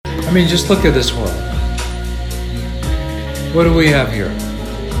I mean, just look at this world. What do we have here?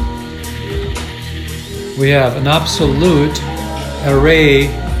 We have an absolute array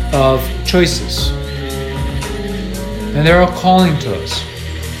of choices. And they're all calling to us.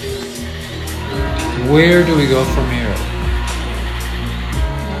 Where do we go from here?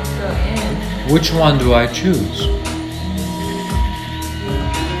 Which one do I choose?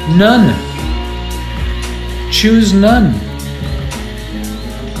 None. Choose none.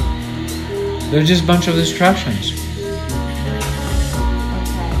 They're just a bunch of distractions.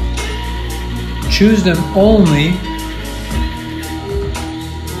 Choose them only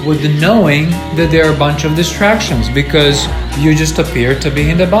with the knowing that they're a bunch of distractions, because you just appear to be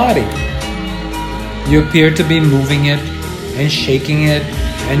in the body. You appear to be moving it and shaking it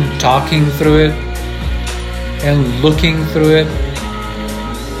and talking through it and looking through it,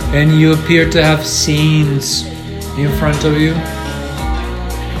 and you appear to have scenes in front of you.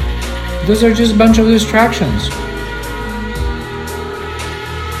 Those are just a bunch of distractions.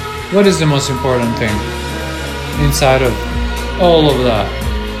 What is the most important thing inside of all of that?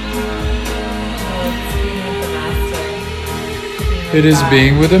 It is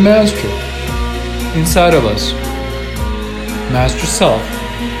being with the Master inside of us. Master Self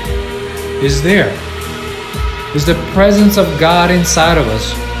is there. Is the presence of God inside of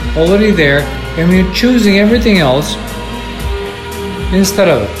us, already there, and we're choosing everything else instead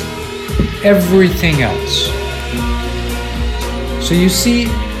of it. Everything else. So you see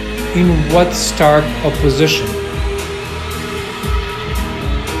in what stark opposition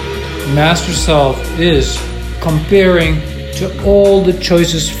Master Self is comparing to all the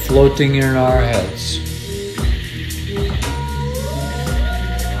choices floating in our heads.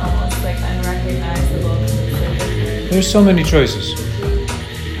 Almost like unrecognizable. There's so many choices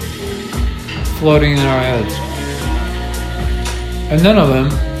floating in our heads. And none of them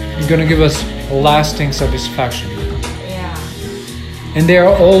are going to give us lasting satisfaction. Yeah. And they are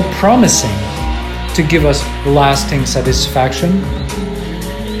all promising to give us lasting satisfaction.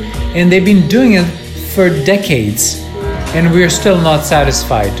 And they've been doing it for decades, and we're still not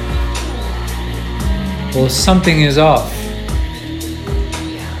satisfied. Well, something is off.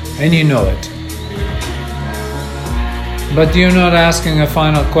 And you know it. But you're not asking a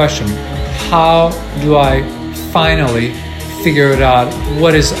final question. How do I finally figure it out?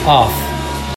 What is off?